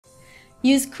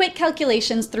Use quick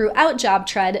calculations throughout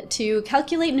JobTread to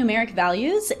calculate numeric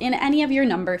values in any of your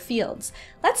number fields.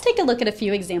 Let's take a look at a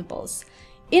few examples.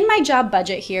 In my job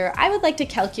budget here, I would like to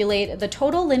calculate the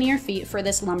total linear feet for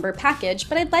this lumber package,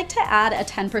 but I'd like to add a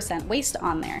 10% waste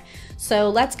on there. So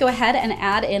let's go ahead and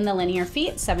add in the linear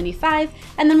feet, 75,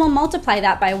 and then we'll multiply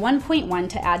that by 1.1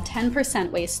 to add 10%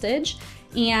 wastage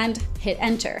and hit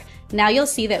enter. Now you'll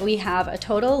see that we have a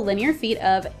total linear feet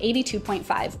of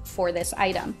 82.5 for this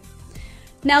item.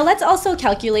 Now let's also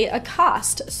calculate a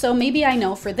cost. So maybe I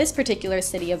know for this particular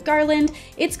city of Garland,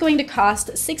 it's going to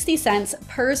cost 60 cents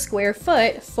per square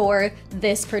foot for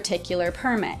this particular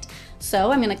permit.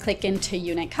 So I'm going to click into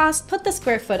unit cost, put the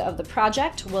square foot of the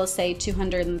project, we'll say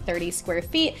 230 square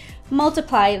feet,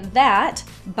 multiply that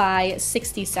by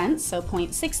 60 cents, so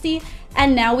 0.60,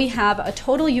 and now we have a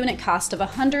total unit cost of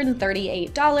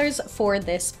 $138 for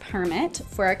this permit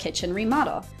for our kitchen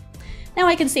remodel. Now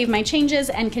I can save my changes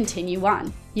and continue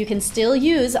on. You can still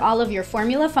use all of your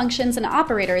formula functions and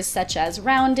operators such as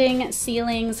rounding,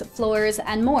 ceilings, floors,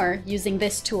 and more using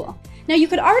this tool. Now you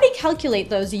could already calculate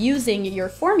those using your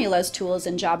formulas tools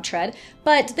in JobTread,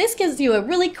 but this gives you a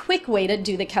really quick way to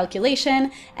do the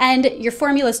calculation, and your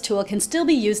formulas tool can still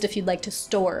be used if you'd like to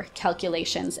store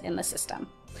calculations in the system.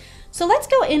 So let's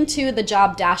go into the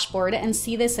job dashboard and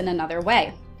see this in another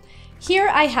way. Here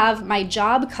I have my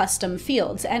job custom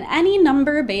fields, and any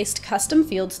number-based custom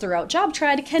fields throughout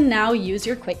JobTread can now use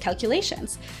your quick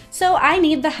calculations. So I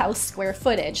need the house square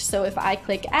footage. So if I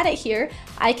click edit here,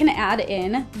 I can add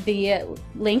in the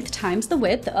length times the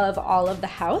width of all of the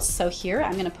house. So here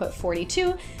I'm going to put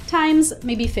 42 times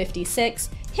maybe 56,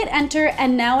 hit enter,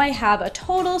 and now I have a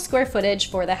total square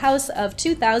footage for the house of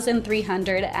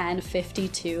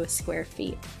 2,352 square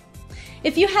feet.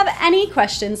 If you have any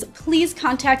questions, please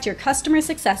contact your customer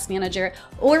success manager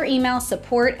or email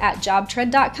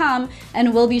support@jobtread.com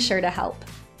and we'll be sure to help.